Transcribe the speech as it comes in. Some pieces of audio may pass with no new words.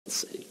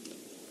sake.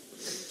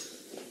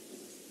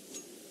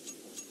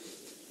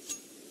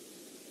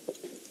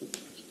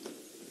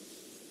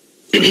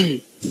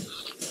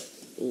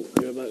 Oh,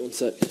 be right back, 1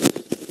 sec.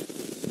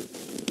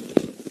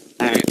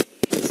 Alright.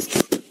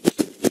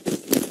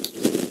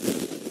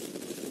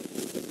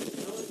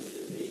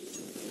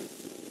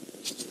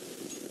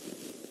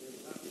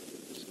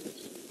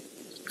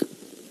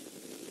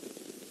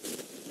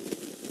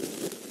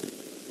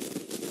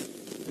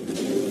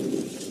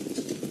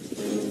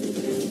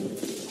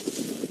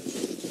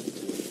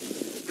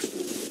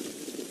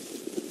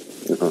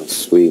 Oh,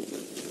 sweet.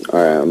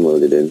 Alright, I'm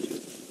loaded in.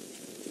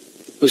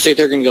 Looks like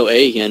they're gonna go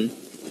A again.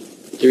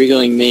 3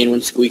 going main,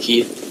 1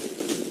 squeaky.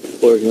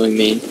 4 going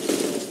main.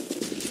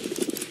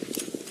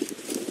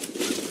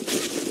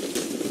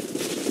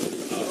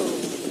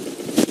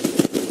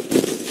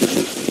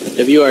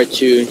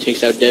 WR2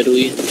 takes out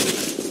Deadly.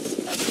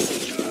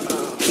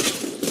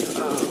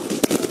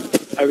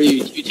 However,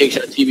 you takes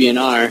out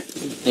TBNR. I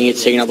think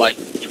it's taken out by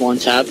 1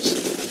 taps.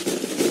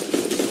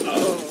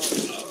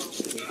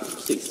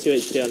 62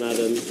 HP on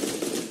Adam.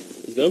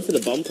 He's going for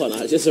the bomb plant.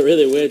 It's just a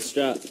really weird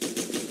strat.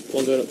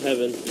 One going up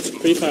heaven.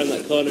 Pre-fire in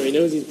that corner. He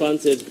knows he's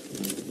planted.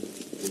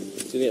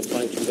 He's going to get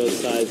flanked from both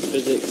sides.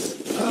 Physics.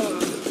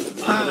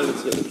 Unable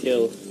to get the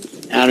kill.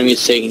 Adam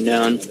gets taken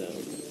down.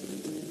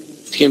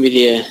 It's going to be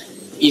the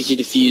easy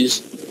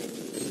defuse.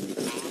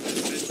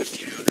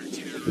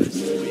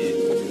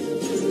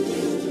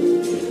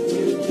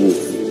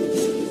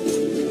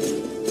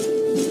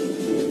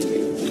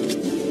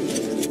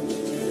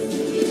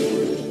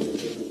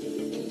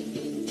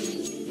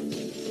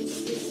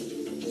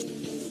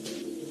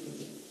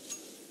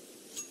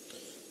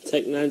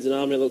 Tech 9's an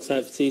army, it looks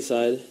like, for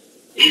T-side.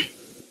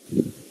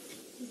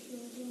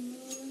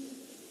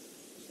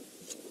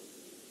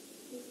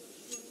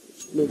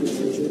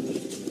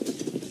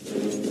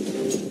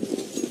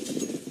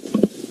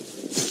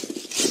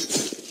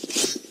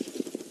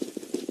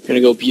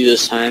 Gonna go B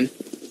this time.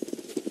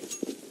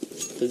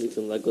 Physics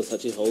and Legless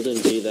actually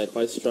holding B there,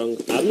 quite strong.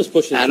 Adam's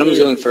pushing. Adam's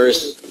going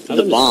first for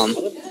the bomb.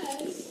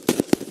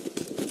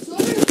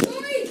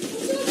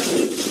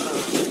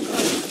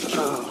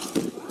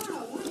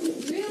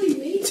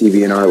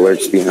 TBNR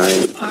lurks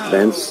behind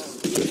fence.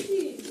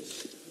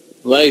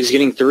 Legs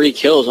getting 3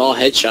 kills, all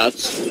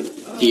headshots.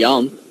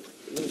 Yum.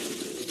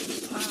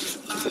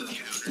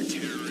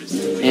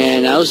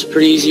 And that was a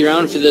pretty easy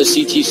round for the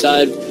CT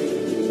side.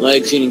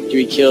 Legs getting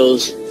 3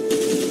 kills.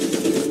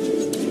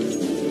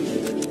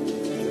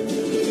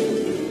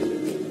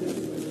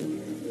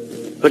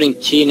 Putting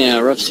T in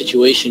a rough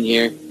situation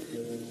here.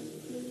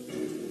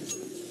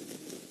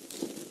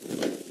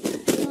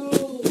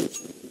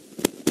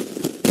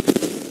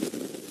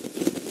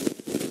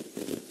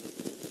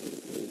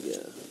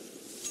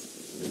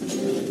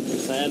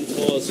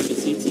 M4s for the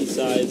CT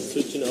side,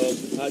 switching up,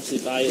 actually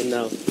buying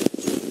now.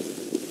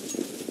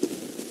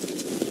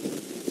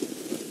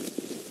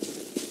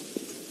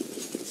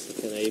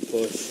 Second A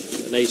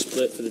push, an A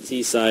split for the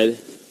T side.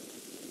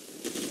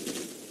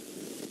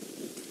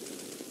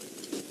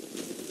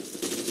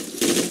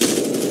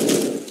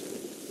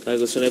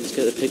 Douglas unable to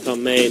get the pick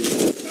on main.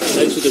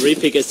 Next with the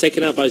repick, gets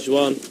taken out by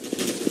Juan.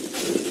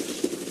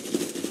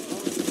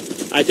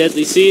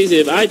 iDeadly sees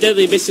him.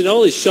 iDeadly missing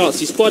all his shots.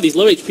 His squad, he's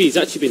low HP, he's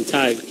actually been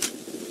tagged.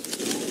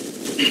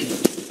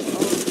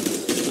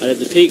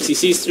 iDeadly peeks, he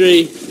sees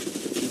 3.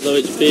 He's low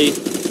HP.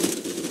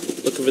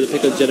 Looking for the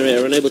pick on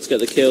generator, unable to get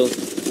the kill.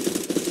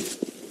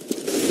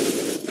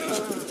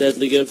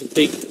 Deadly going for the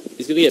peek.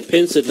 He's going to get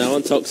pincered now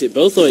on Toxic.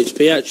 Both low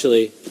HP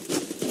actually.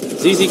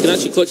 ZZ can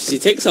actually clutch as he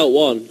takes out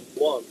 1.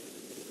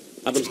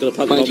 Adam's going to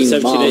plant the bomb with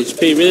 17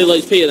 HP. Really low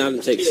HP, and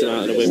Adam takes him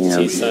out and away from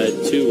T side.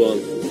 2-1.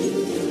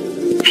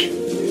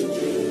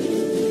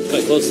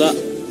 Quite close that.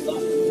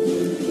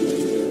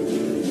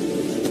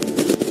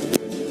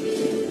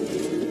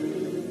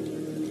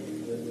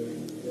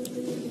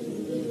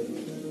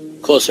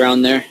 Close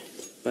around there.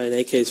 Buying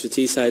AKs for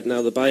T side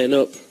now. They're buying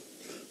up.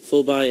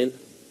 Full buying.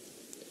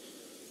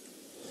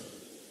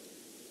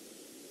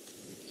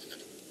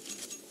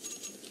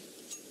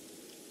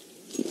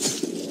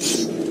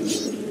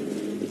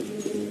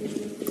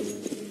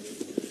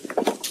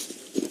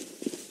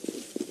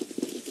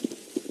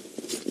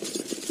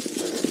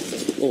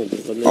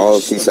 All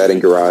of T-side in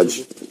garage.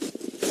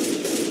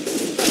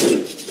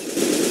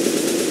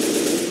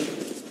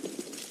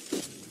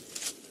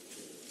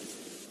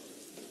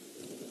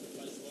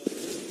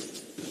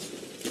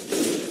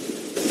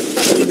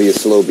 It'll be a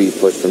slow beat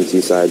push from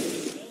T-side.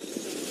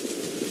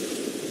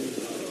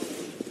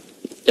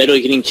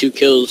 Deadly getting 2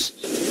 kills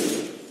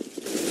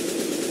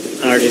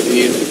on our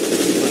debut.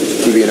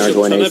 TBNR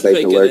going A site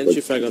to lurk.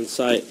 Entry frag on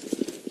site.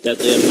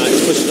 Deadly and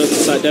Max pushing onto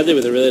site. Deadly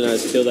with a really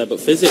nice kill there, but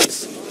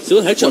Physics still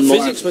a headshot.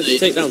 Physics went to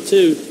take down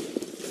 2.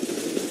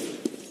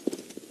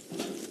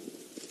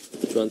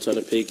 Juan trying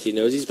to peek. He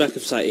knows he's back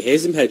of sight. He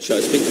hears him headshot.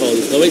 It's been called.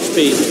 He's low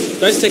HP.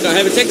 Tries to take out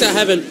Heaven. Takes out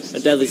Heaven.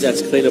 And Deadly's there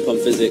to clean up on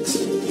Physics.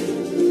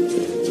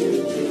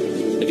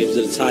 That gives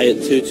it a tie at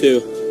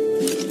 2-2.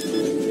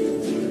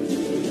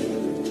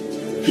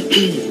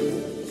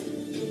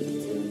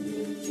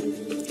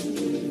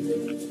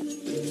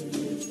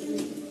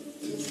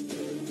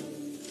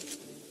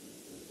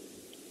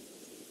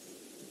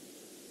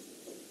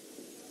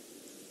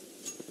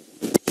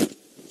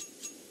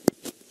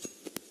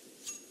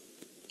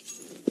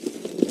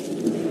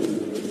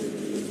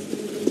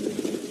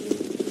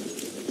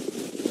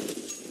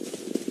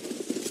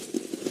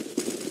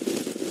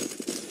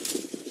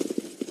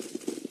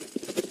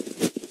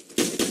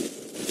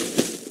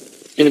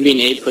 gonna be an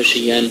A push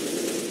again.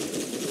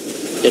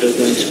 Ditto's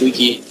going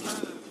squeaky.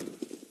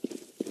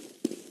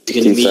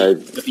 He's gonna T-side.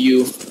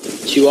 meet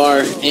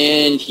W2R,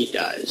 and he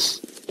dies.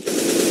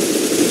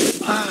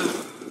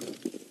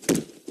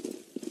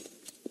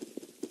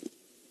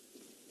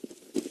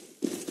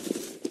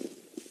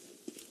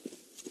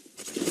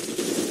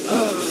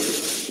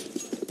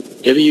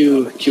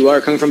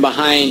 W2R coming from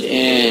behind,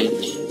 and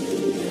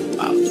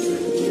wow.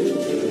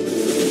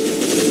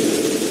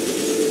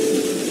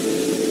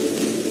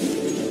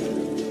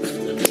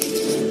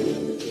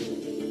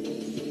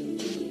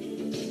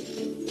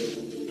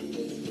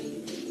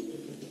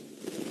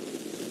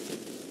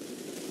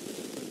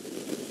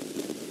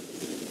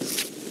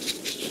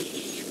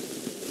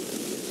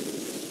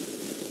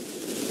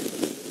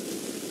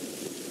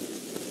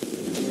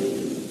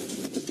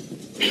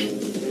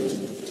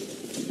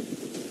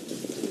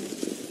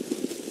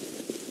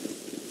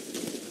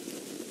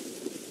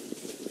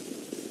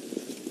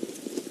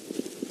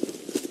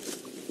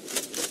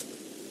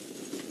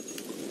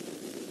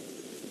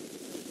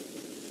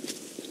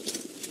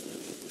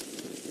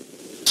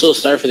 Slow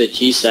start for the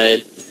T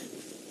side.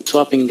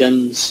 Swapping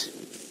guns.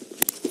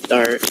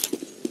 Start.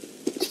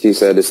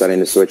 T-side deciding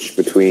to switch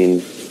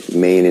between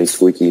main and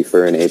squeaky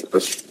for an A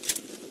push.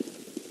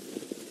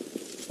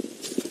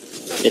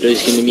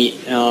 Ditto's gonna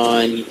meet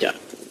on Nita.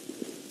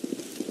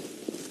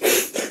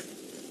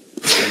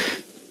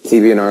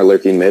 TBNR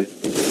lurking mid.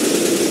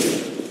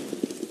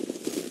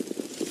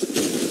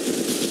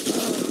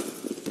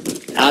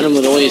 Adam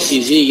with only a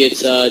CZ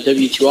gets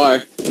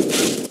W2R.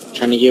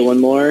 Trying to get one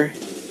more,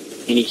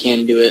 and he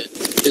can do it.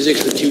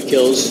 Physics with 2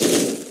 kills.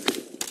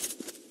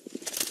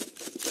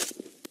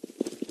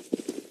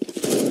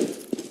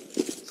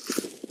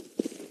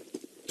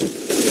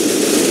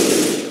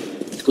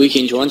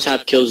 Squeaking one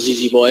tap kills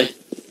ZZ Boy.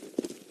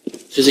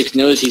 Physics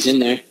knows he's in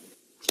there.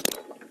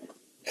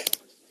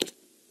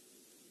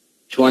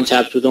 One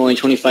tapped with only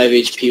 25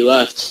 HP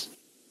left.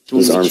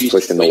 His arm's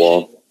pushing the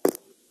wall.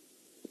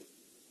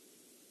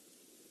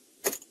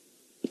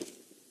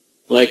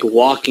 Like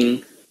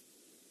walking.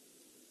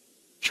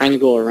 Trying to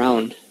go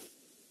around.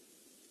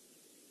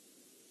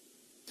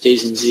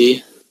 Stays in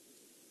Z.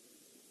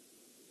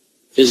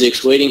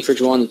 Physics waiting for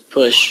Juwan to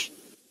push.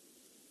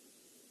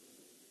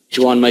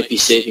 Juwan might be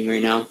saving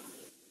right now.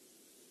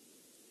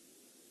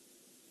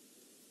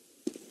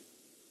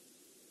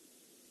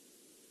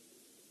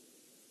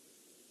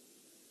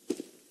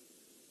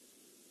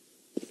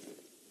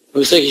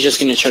 Looks like he's just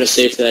going to try to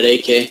save for that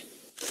AK.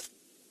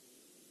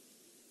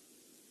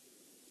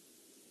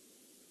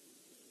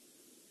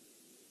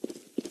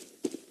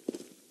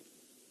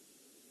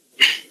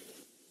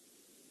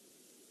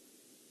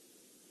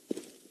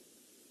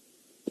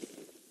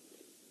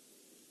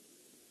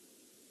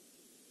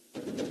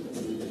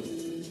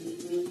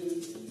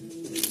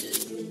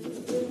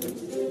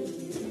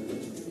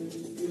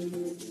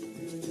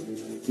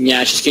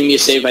 Yeah, it's just going to be a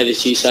save by the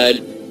T side.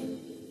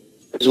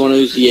 Just want to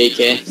lose the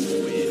AK.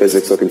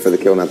 Physics looking for the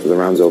kill after the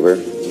round's over.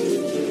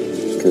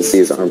 Can see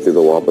his arm through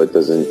the wall, but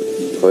doesn't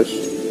push.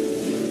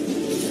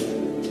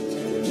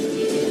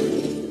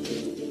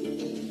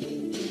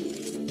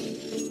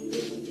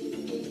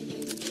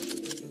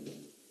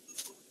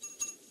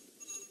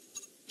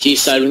 T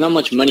side with not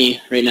much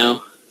money right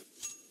now.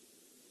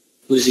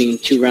 Losing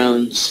 2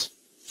 rounds.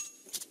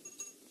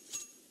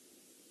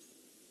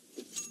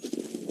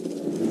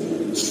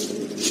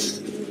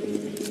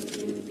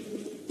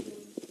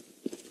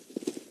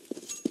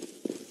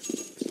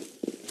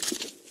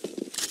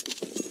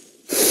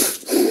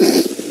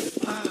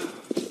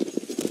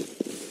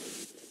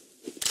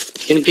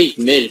 Gonna peek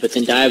mid, but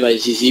then die by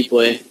ZZ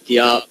Boy. The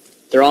op.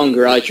 They're all in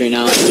garage right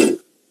now.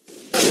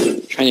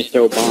 Trying to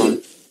throw a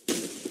bomb.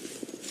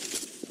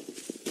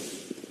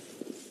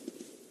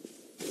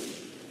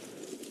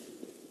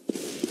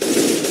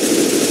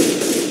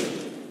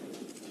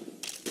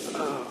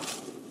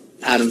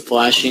 Adam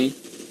flashing.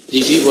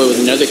 ZZ Boy with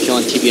another kill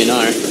on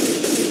TBNR.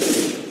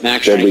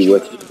 Max Deadly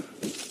rank.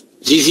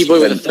 with ZZ Boy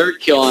with a 3rd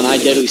kill on I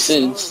Deadly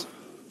Sins.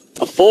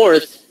 A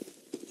 4th.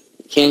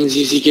 Can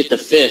ZZ get the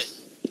 5th?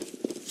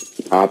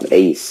 top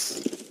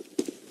ace.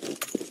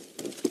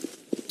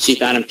 See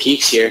if Adam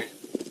peeks here.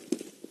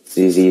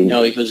 ZZ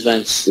No, he goes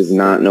vents. does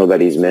not know that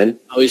he's mid.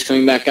 Oh, he's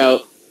coming back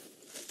out.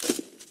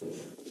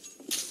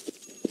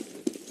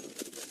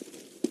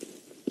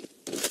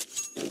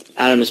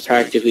 Adam is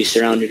practically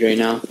surrounded right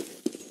now.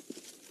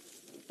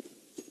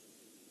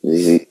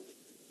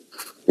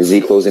 Is he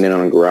closing in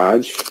on a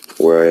garage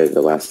where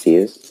the last T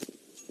is?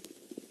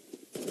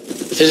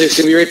 Physics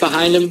gonna be right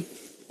behind him.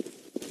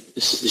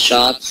 This is the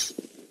shots.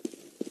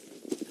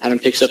 Adam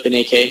picks up an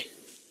AK.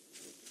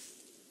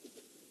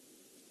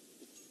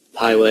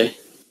 Highway.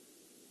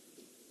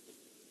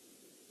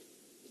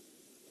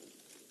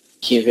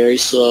 Keep very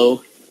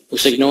slow.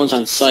 Looks like no one's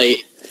on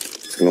site.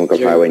 He's gonna look up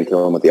highway and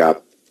kill him with the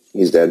op.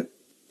 He's dead.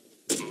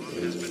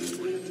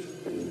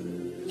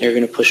 They're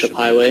gonna push up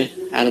highway.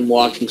 Adam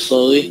walking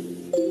slowly.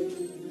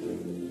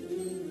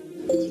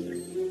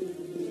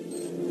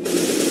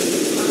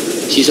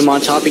 Sees him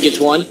on top, he gets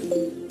one.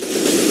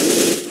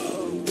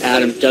 Adam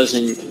Adam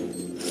doesn't.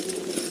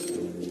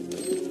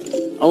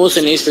 Almost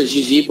an ace for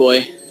GZ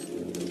boy.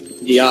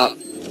 The op.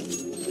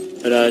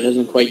 But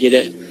doesn't quite get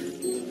it.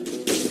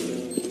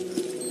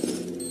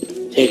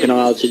 Taking a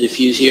while to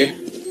defuse here.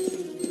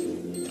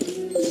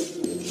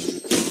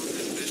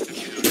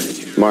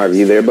 Marv,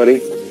 you there,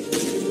 buddy?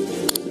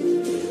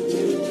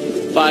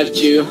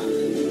 5-2.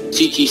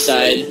 CT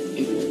side.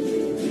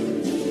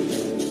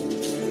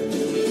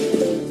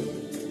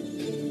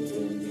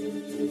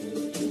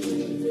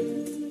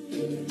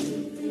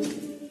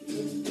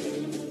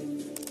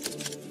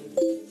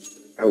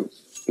 Oh,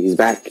 he's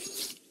back.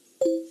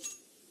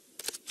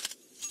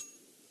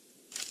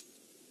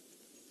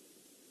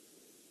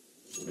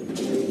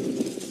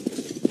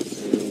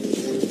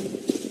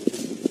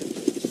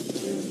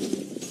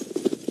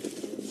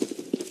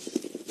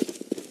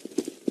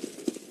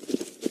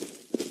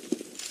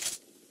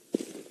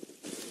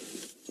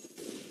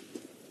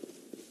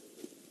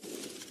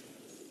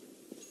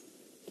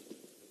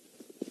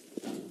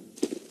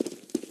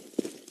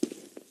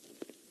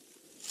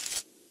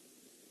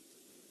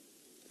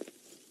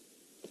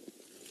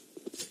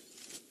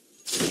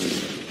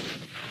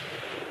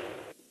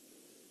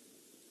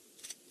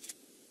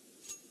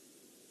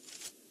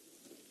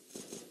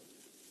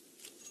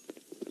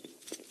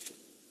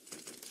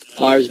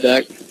 Marv's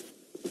back.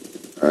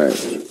 Alright.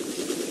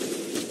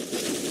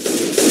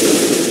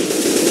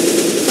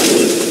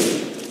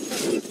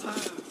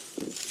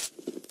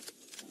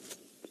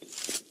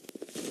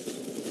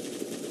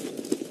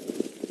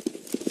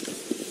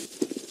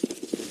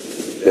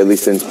 Deadly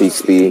Sin's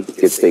Peaks B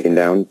gets taken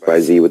down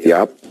by Z with the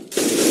op.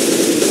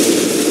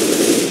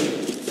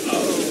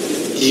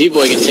 GZ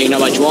boy gets taken out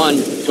by Juan.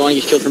 Juan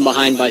gets killed from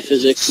behind by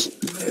Physics.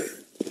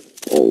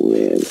 Oh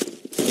man.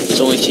 It's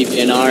only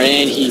TPNR,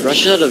 and he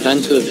rushes out of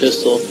vents with a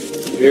pistol.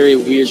 Very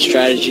weird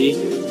strategy,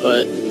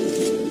 but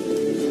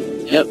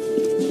yep.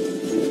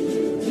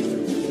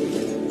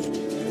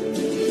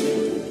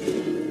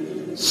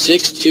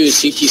 6-2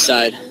 CT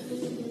side.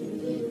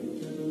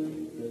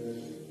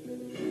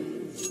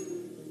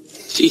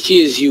 CT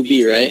is UB,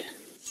 right?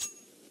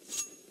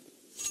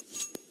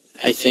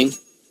 I think.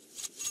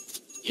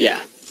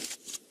 Yeah.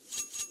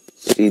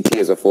 CT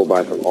is a full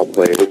buy from all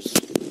players.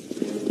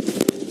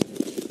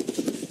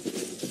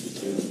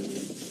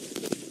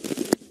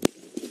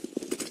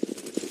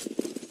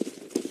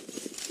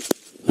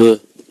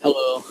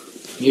 Hello.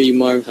 I hear you,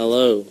 Marv.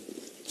 Hello.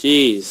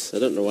 Jeez, I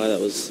don't know why that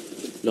was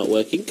not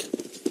working.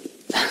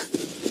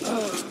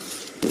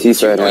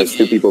 T-side has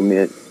two people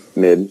mid.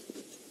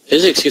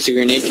 Physics gets a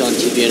grenade kill on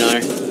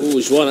TPNR.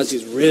 Ooh, Juan, that's a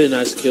really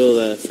nice kill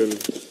there from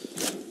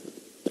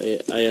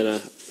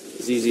Ayana.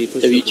 ZZ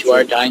pushing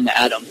W2R dying to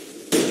Adam.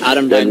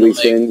 Adam dying to Deadly Leg.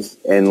 Sins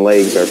and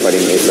Legs are fighting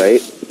A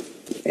site,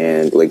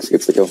 and Legs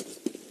gets the kill.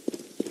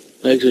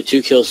 Legs with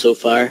 2 kills so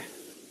far.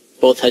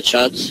 Both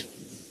headshots.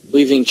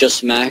 Leaving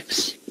just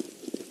Max.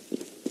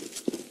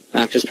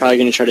 Max is probably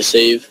going to try to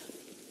save.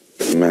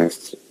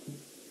 Max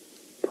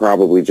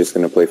probably just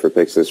going to play for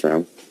picks this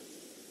round.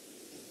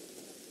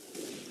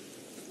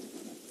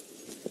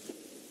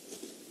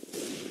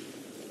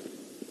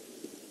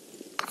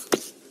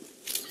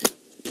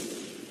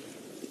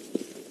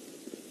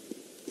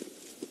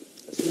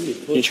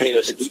 You trying to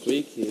go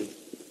squeaky?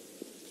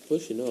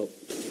 Pushing up.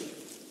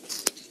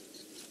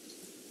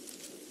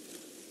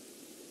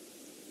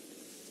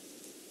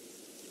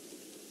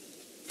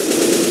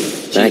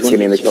 Max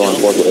getting the kill on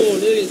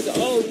forklift.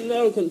 Oh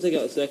no, couldn't take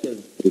out a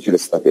second. He should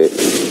have stuck it.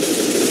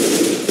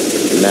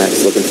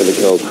 Max looking for the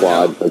kill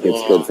quad, but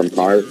gets killed from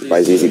car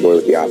by ZZ Boy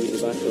with the op.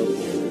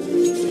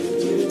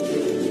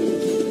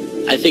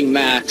 I think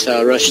Max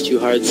rushed too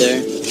hard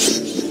there.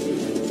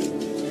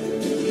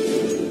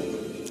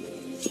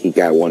 He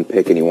got one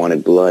pick and he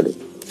wanted blood.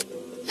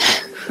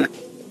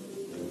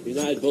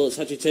 United Bullets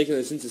actually taking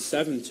us into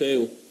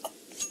 7-2.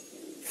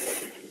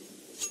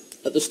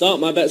 At the start,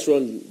 my bets were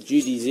on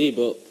GDZ,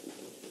 but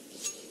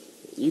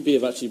UB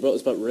have actually brought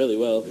us back really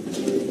well.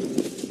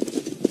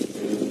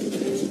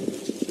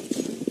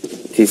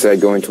 T-side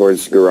going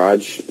towards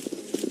garage.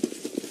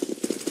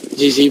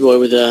 ZZ boy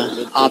with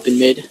a op in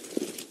mid.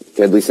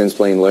 Deadly Sins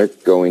playing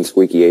lurk, going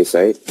squeaky A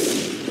site.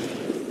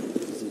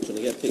 He's trying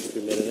to get picks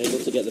through mid and able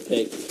to get the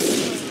pick.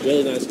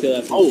 Really nice kill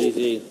there from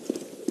GZ.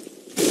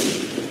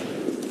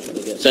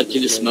 Is that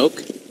through the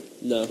smoke?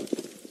 No.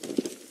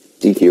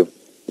 DQ.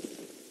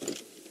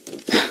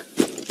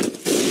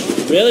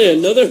 Really,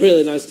 another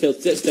really nice kill.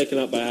 Gets taken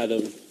out by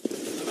Adam.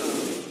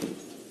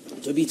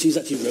 W2's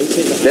actually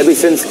rotating. Deadly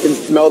Sins can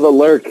smell the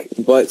lurk,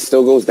 but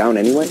still goes down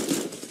anyway.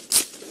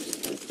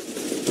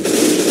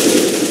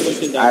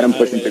 Adam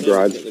pushing to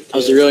garage. That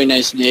was a really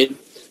nice nade.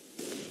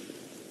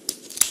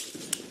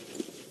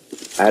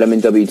 Adam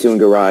and W2 in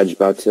garage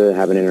about to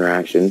have an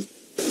interaction.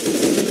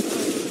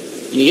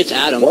 And he gets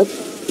Adam. What?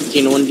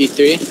 Taking a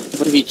 1v3.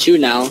 1v2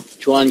 now.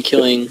 Juan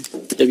killing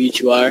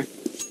W2R.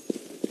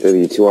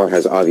 W2R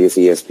has obvious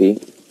ESP.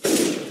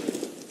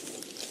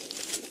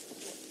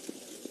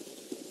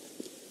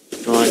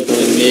 Juan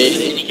going mid.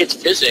 And he gets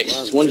Physics.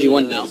 It's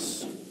 1v1 now.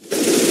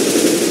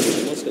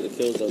 Let's get the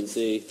kills on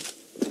Z.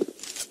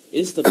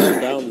 Is the bomb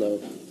down though?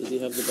 Does he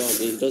have the bomb?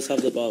 He does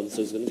have the bomb,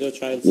 so he's gonna go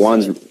try and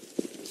One's.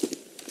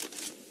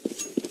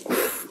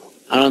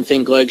 I don't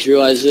think Legs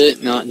realizes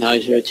it. No, now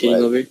he's rotating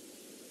Right. over.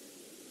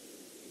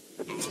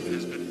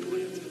 He's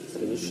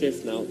gonna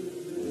shift now.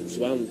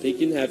 Swan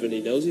peeking heaven.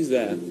 He knows he's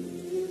there.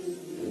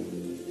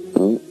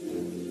 Oh.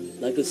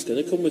 Like it's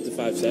gonna come with the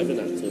 5-7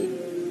 actually.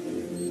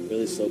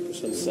 Really slow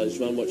push on the side.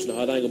 Swan watching a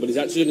hard angle, but he's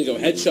actually gonna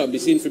go headshot and be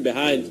seen from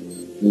behind.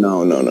 No.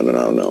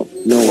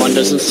 One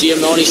doesn't see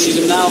him, no one sees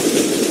him now.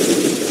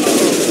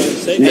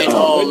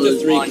 No. With the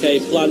 3K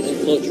plant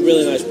and clutch.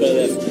 Really nice play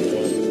there from Swan.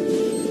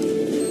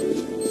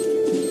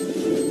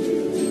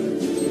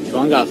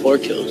 One got 4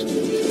 kills. I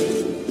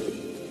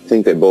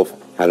think they both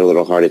had a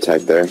little heart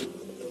attack there.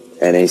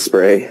 And a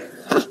spray.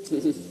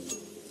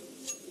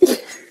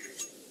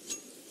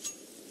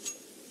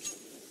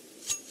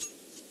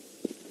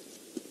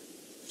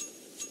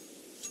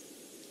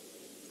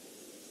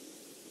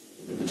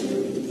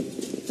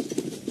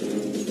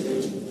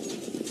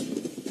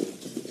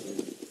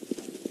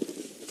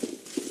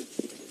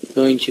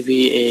 Going to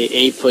be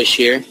a push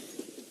here.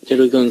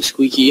 They're going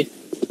squeaky.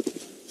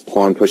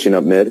 Juan pushing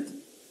up mid.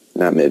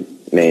 Not mid.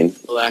 Main.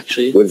 Well,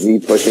 actually. Was he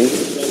pushing?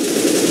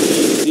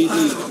 ZZ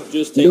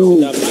just takes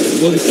him down. Max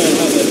is gonna try and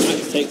have it.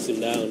 Max takes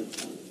him down.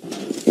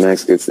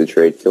 Max gets the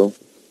trade kill.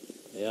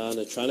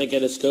 Ayana trying to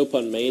get a scope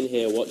on main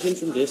here. Watching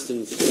from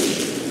distance.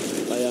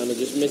 Ayana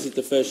just misses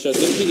the first shot.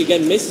 Good peek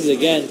again. Misses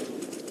again.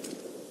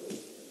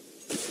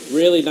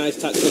 Really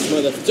nice tactical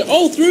smother.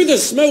 Oh, through the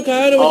smoke.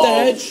 Ayana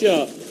with the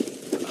headshot.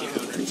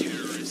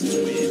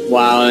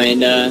 Wow,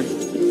 and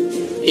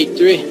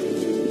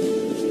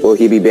 8-3. Will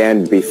he be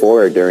banned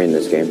before or during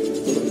this game?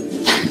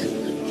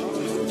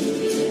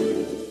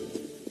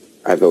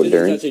 I vote He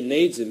during. actually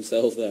nades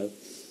himself though.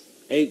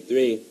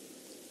 8-3.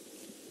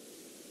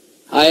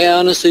 I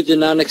honestly did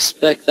not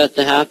expect that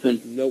to happen.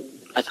 Nope.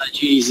 I thought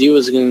GDZ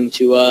was going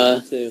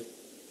to Two.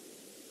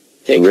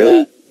 take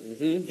Really? that.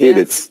 Mm-hmm. Dude,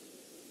 it's...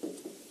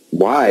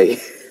 Why?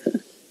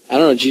 I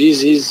don't know,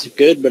 GDZ's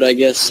good, but I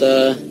guess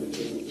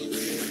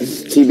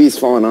TB's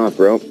falling off,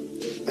 bro.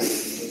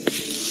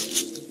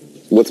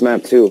 What's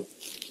map 2?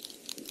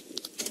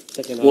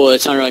 Second half. well,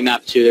 it's not really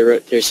map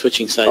 2. They're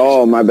switching sides.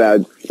 Oh, my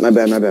bad. My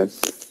bad.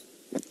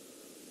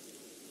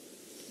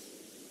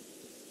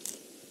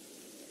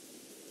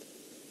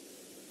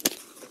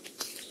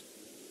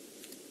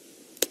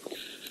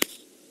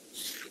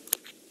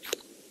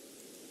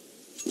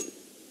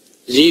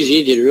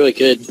 ZZ did really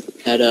good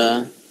at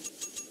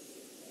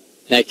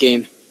that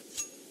game.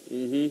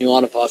 Mm-hmm. A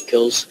lot of pop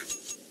kills.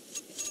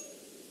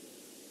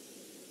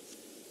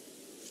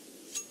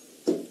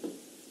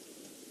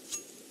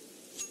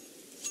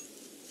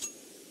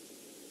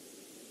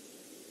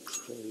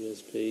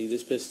 USP.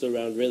 This pistol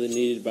round really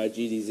needed by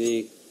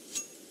GDZ.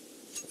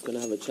 It's gonna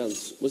have a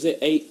chance. Was it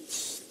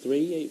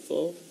 8-3,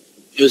 8-4?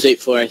 It was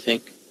 8-4, I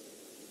think.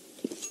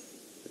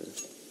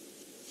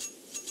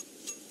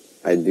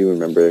 I do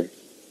remember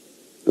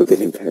who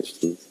didn't patch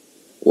these.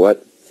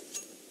 What?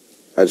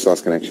 I just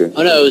lost connection.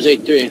 Oh no, it was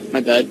 8-3.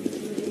 My bad.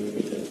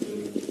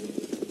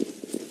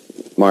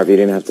 Marv, you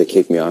didn't have to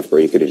kick me off, bro.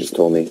 You could have just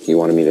told me you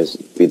wanted me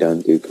to be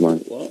done, dude. Come on.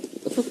 What?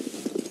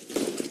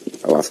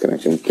 I lost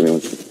connection. Give me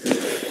one.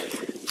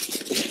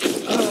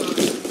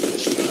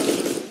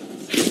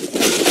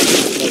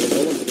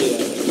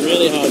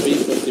 Really hard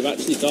beat, but they've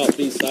actually got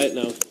B site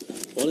now.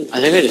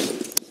 I think I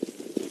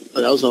just...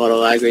 Oh, that was a lot of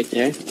lag right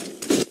there.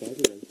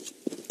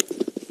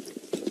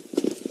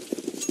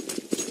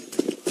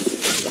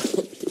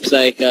 Looks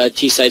like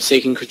T-Site's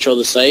taking control of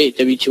the site.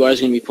 W2R is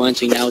going to be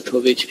planting now with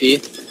 12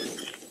 HP.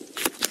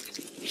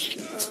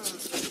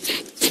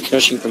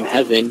 Rushing from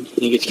heaven, and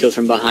he gets killed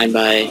from behind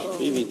by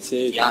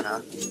BV2.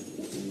 Yana.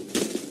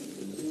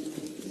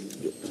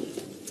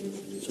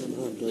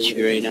 Should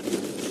be right now.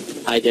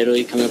 High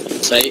Deadly coming up on the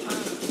site.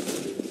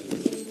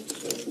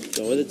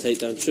 Go with the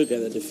takedown, should get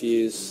the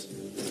defuse.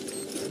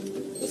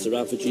 That's a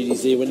round for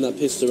GDZ, win that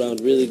pistol round,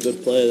 really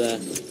good play there.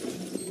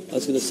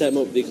 That's going to set him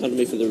up the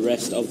economy for the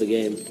rest of the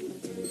game.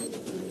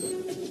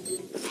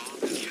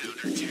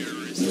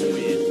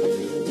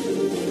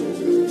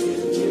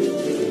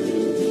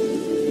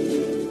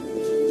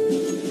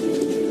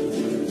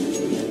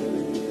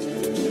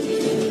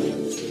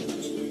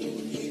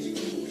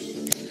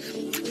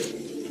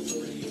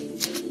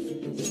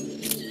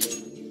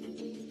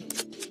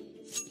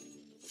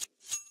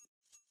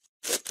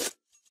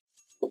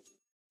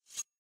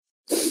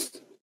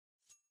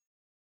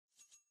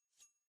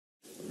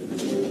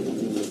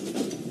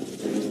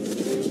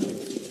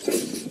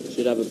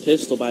 Should have a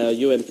pistol by our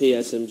UMP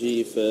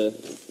SMG for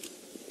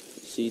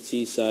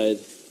CT side.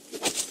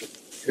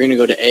 We're going to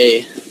go to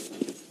A.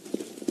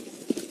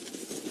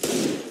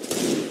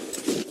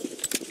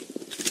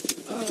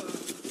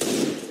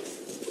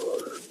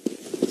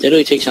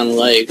 Deadly takes down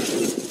Leg.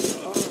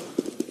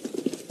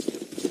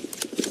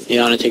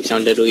 Yana takes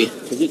down Deadly.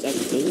 It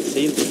doesn't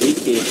seem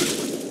squeaky.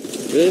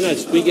 Really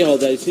nice squeaky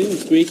hold there. It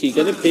seems squeaky.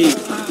 Gonna peek.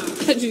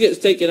 Actually gets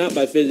taken out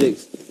by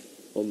Physics.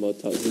 One more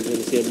touch. He's gonna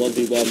see a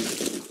 1v1.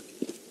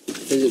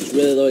 Physics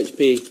really low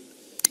HP.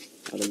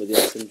 Adam with the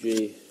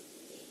SMG.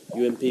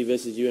 UMP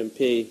versus UMP.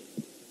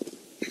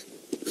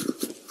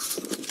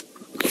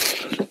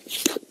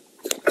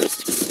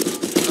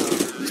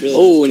 Really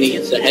Oh, and he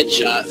gets a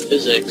headshot.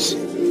 Physics.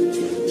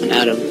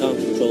 Adam. can't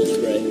control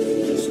spray.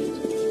 Very nice.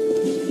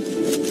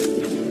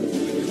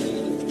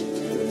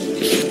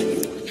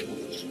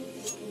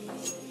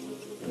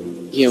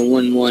 Yeah,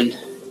 1-1.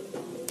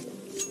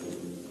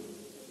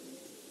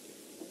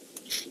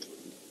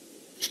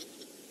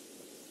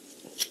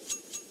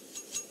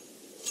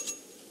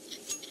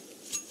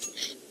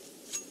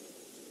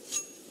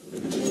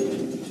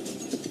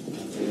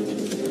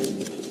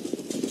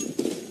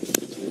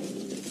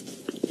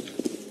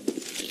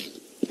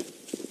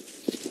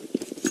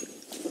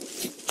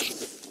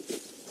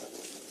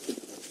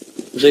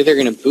 Looks like they're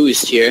gonna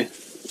boost here.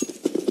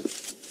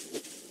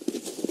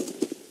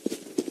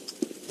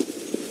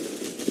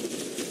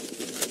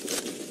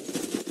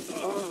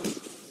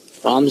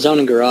 Bombs down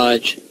in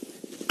garage.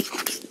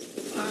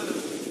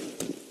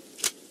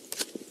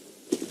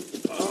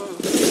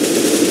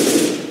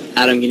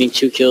 Adam getting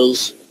 2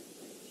 kills.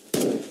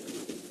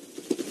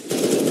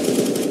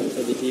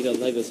 LDP got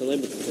Lego, so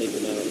able to take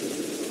him out.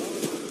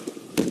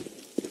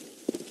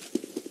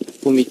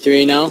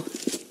 1v3 now.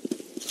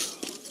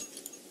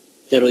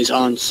 Deadly's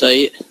on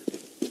site.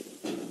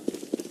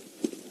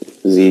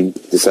 Z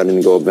deciding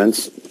to go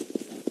events.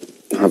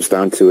 Hops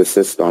down to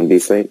assist on B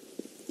site.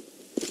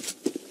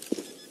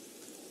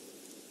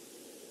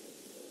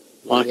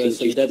 Walking There's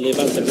some to Deadly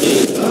about to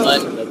be.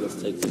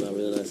 Douglas takes him out.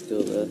 Really nice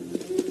kill there.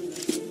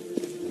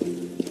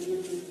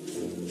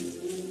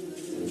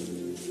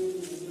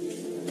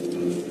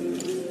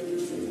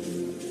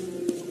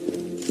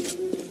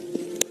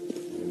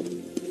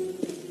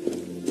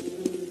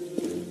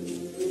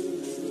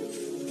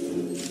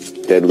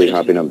 Deadly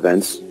hopping up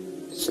vents.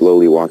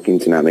 Slowly walking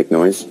to not make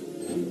noise.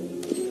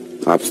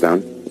 Hops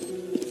down.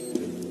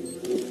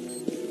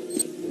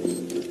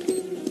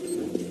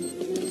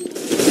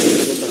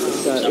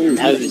 Ooh,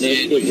 heavy, nice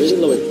dude. kill. Really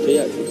low HP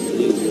actually.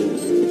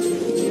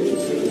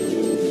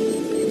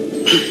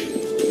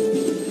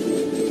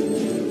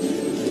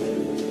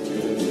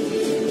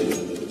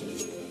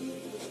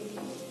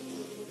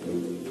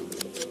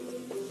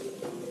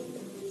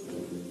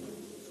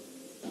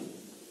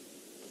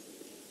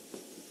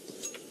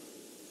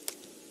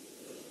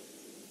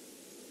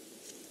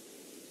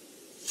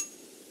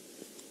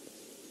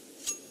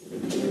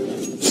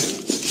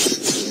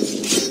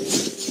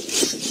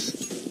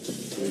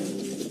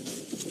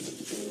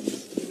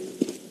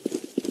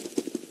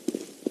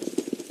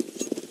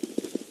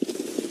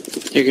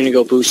 They're gonna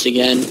go boost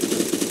again.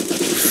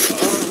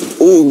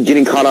 Ooh,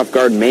 getting caught off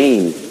guard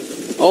main.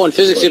 Oh, and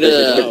Physics did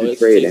a it's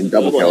Trade and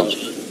double kill.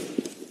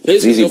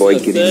 ZZ boy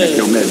getting that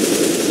kill mid.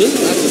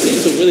 Doesn't actually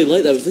seem to really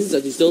like that, but this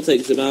actually still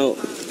takes him out.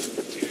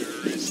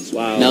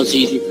 Wow. Now it's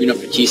easy for up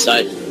for T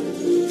side.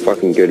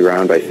 Fucking good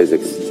round by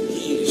Physics.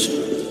 Jeez.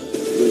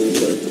 Really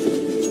good.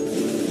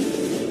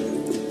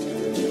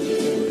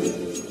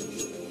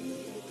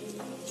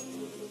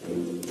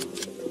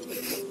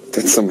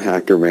 That's some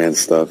hacker man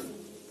stuff.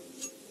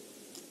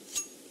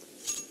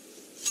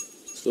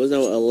 So it's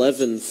now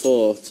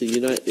 11-4 to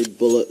United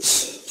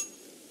Bullets.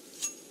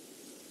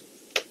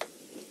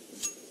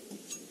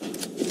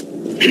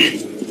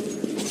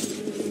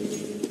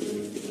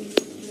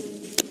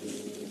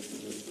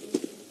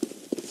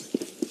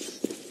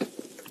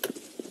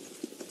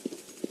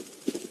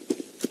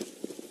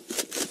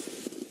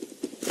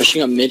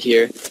 Rushing up mid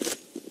here.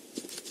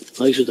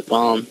 Legs with the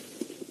bomb. And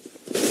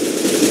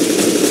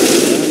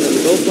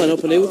both line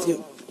up and able to get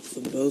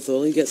from both.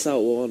 Only gets out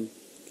one.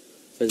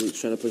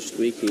 Physics trying to push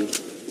Squeaky.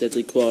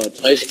 Deadly quad.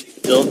 Nice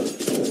kill.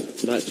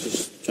 Max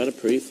just trying to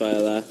pre-fire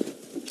there.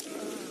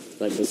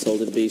 Like was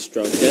holding B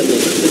strong. Deadly.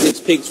 Physics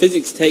peaks.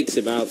 Physics takes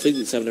him out.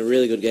 Physics having a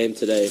really good game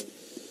today.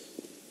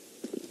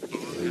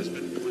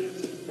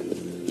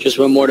 Just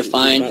one more to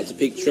find. About to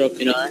peak truck.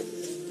 You know.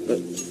 But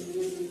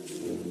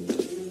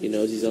he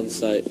knows he's on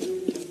site.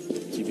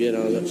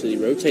 TBNR actually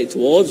rotate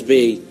towards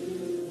B.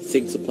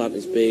 Thinks the plant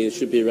is B. It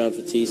should be around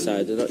for T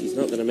side. He's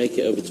not going to make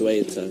it over to A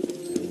in time.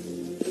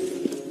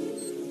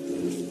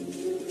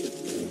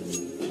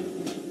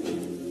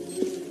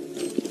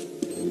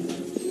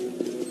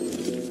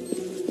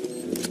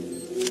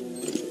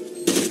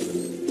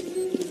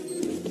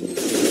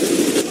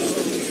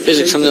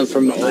 Physics something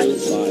from behind.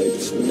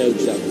 Vibes. No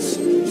chance.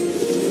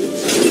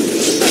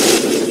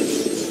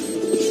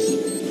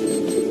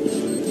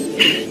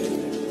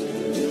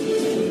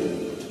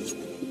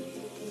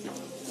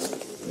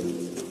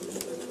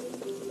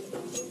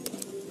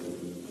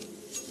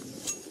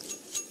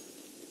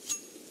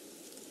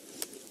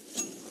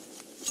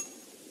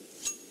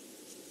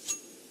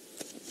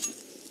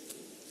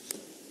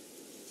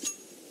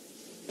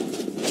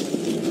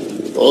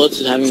 Bullets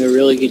is having a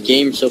really good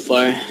game so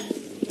far.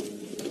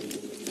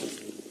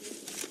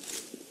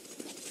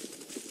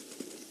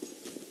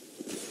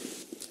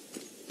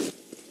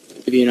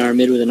 Maybe in our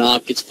mid with an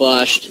op gets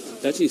flashed.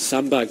 Actually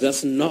sandbagged.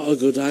 That's not a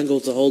good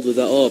angle to hold with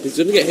that up. He's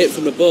going to get hit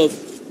from above.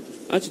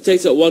 Actually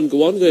takes out one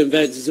going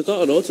Vents. He's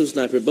got an auto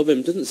sniper above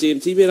him. Doesn't see him.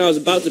 TBNR is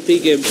about to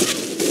peek him.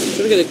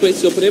 Trying to get the quick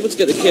scope, unable to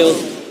get the kill.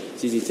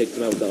 ZZ takes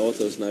him out with that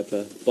auto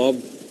sniper.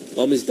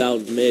 Bomb is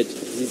down mid.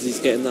 ZZ's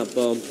getting that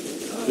bomb.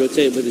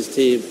 Rotating with his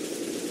team.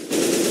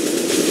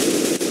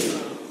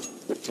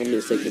 Tommy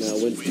is taking out a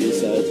win from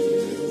his side.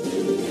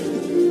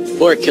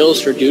 4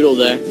 kills for Doodle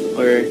there,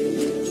 or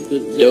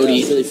Good,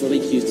 Dodie. really funny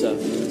cuter.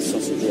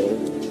 Sausage roll.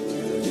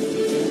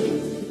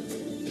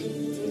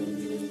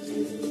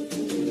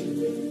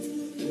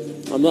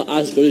 I'm not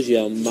as good as you,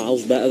 I'm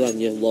miles better than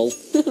you, lol.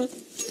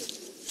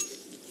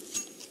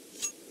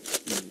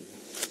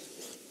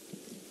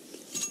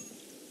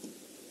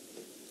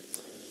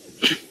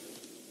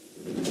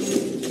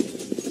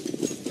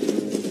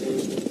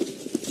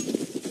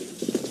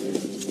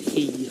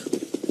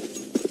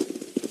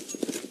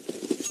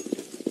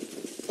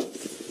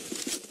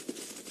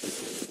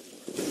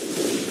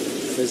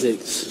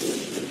 Physics.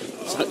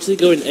 It's actually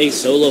going A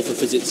solo for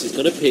Physics. He's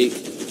gonna peek.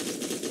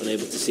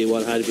 Unable to see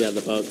one hiding behind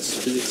the box.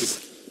 Physics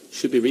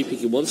should be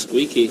re-peeking one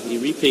squeaky. He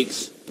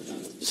re-peeks.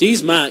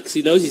 Sees Max.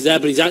 He knows he's there,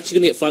 but he's actually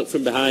gonna get flanked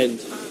from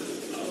behind.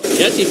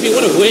 He actually, if you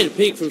want a weird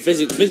peek from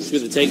Physics, Physics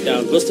with the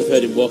takedown. Must have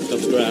heard him walking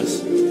off the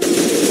grass.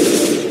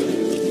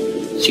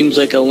 Seems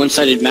like a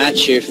one-sided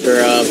match here for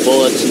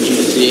Bullets and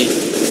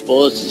GDZ.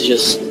 Bullets is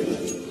just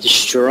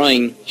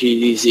destroying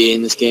GDZ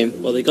in this game.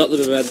 Well, they got the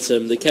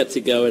momentum, they kept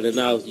it going, and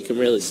now you can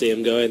really see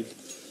him going.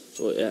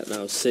 What yeah,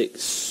 now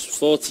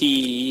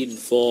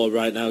 14-4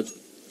 right now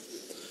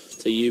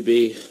to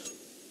UB.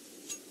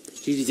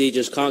 GDZ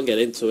just can't get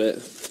into it.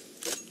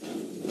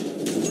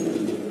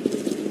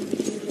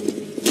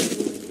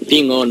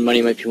 Being low on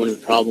money might be one of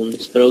the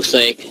problems, but it looks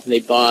like they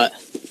bought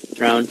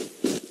Drown.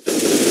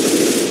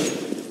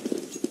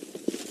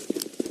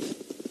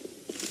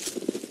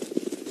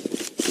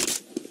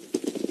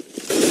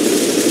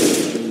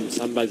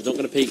 Sandbag's not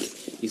going to peek.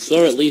 He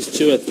saw at least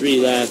 2 or 3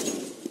 there.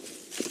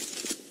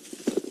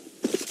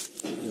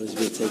 He's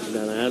been taken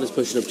down. Iana's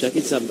pushing up,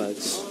 checking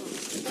Sandbags.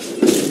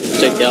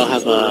 Looks like they all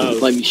have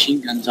light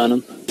machine guns on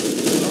them.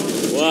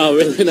 Wow,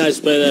 really nice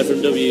play there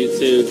from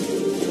W2.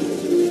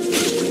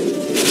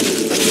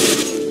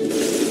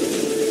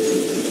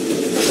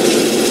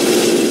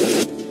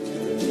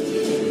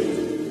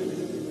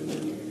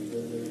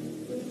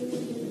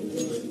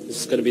 This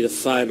is going to be the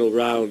final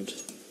round.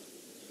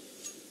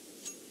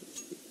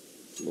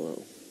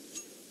 Wow.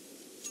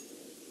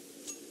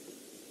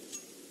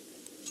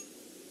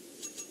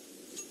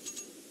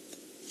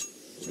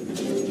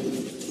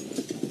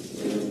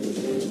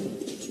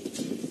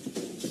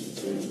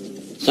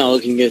 It's not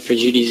looking good for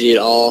GDZ at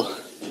all,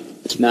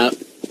 this map.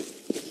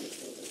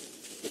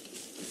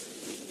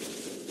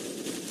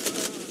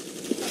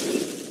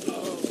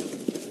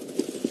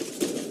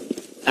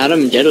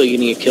 Adam and Deadly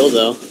getting a kill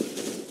though.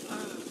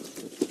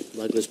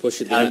 Legless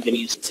pushing Adam that.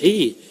 getting his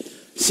T.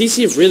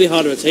 CC have really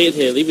hard rotated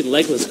here, leaving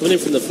Legless coming in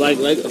from the flag.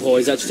 Oh,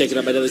 he's actually taken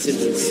up by Deadly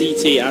Sins, and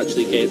CT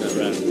actually gained that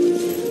round.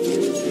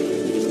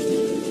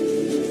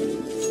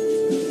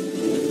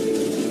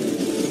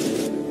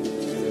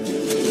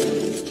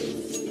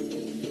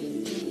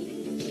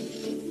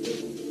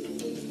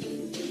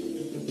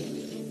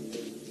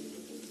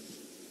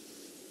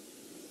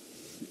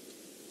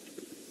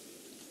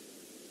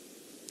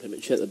 Let me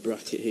check the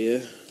bracket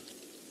here.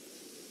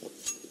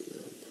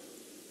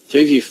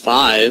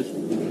 3v5.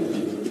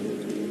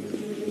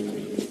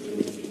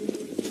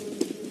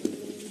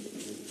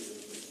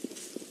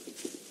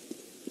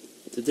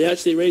 Did they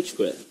actually rage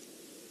quit?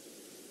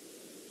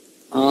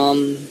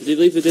 Did he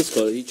leave the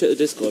Discord? You check the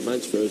Discord,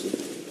 mine's frozen.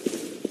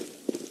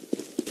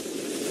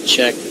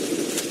 Check.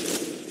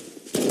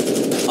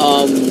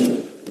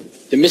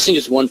 They're missing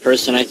just one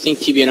person. I think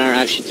TBNR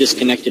actually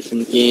disconnected from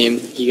the game.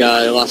 He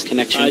lost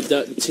connection.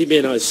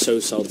 TBNR is so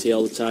salty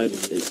all the time.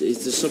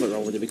 There's something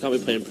wrong with him. He can't be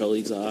playing pro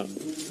leagues like that.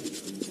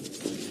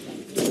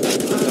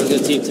 The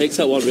team takes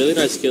that one. Really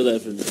nice skill there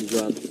from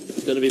Juan.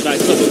 Going to be back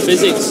up with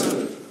Physics.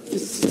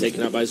 This is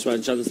taken out by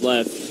Swan. Chan's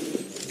left.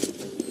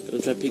 Going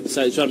to try to peek the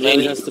site. Juan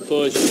really has to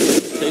push.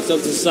 Takes on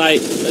to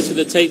sight. That's with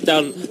the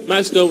takedown.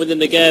 Max going within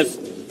the Gev.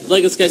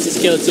 Legless gets his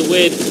kill. It's a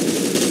win.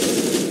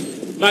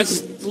 Max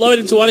is lowered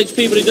him to 1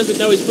 HP, but he doesn't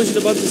know. He's pushing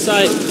him onto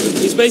sight.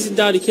 He's spacing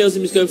down. He kills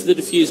him. He's going for the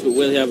defuse, but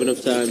will he have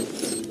enough time?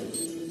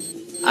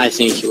 I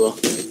think he will.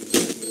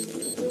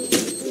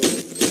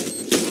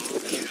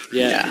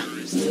 Yeah.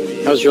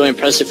 That was really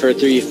impressive for a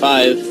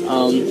 3v5.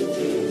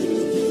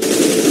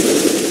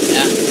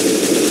 Yeah.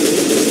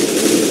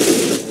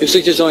 Looks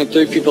like there's only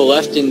 3 people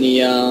left in the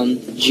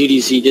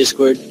GDZ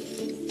Discord.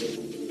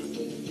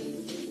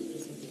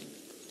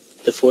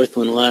 The 4th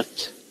one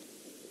left.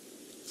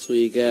 That's what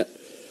you get.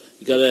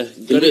 You gotta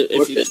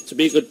to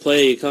be a good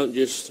player, you can't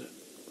just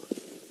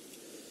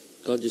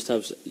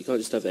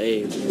have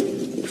aim.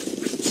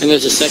 And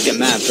there's a second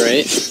map,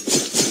 right?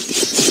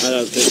 I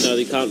don't think, no,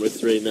 they can't with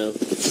 3 now,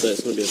 so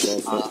it's gonna be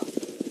a ball.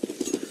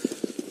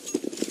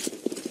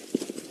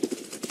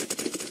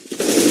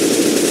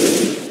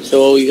 So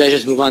will you guys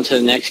just move on to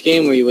the next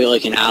game, or you wait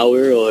like an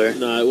hour, or?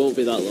 No, it won't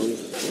be that long.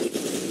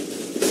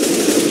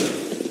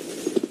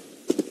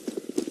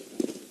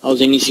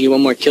 They need to get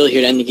one more kill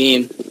here to end the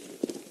game.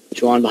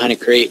 Juwan behind a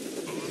crate.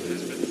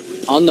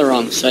 On the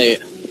wrong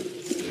site.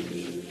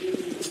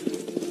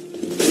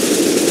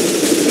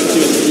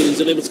 He's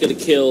unable to get a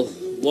kill.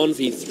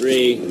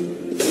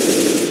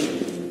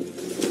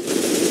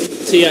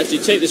 1v3. T actually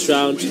take this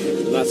round.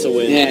 That's a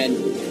win. And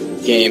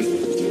game.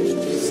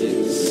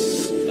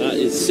 That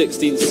is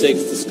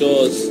 16-6 the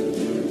scores.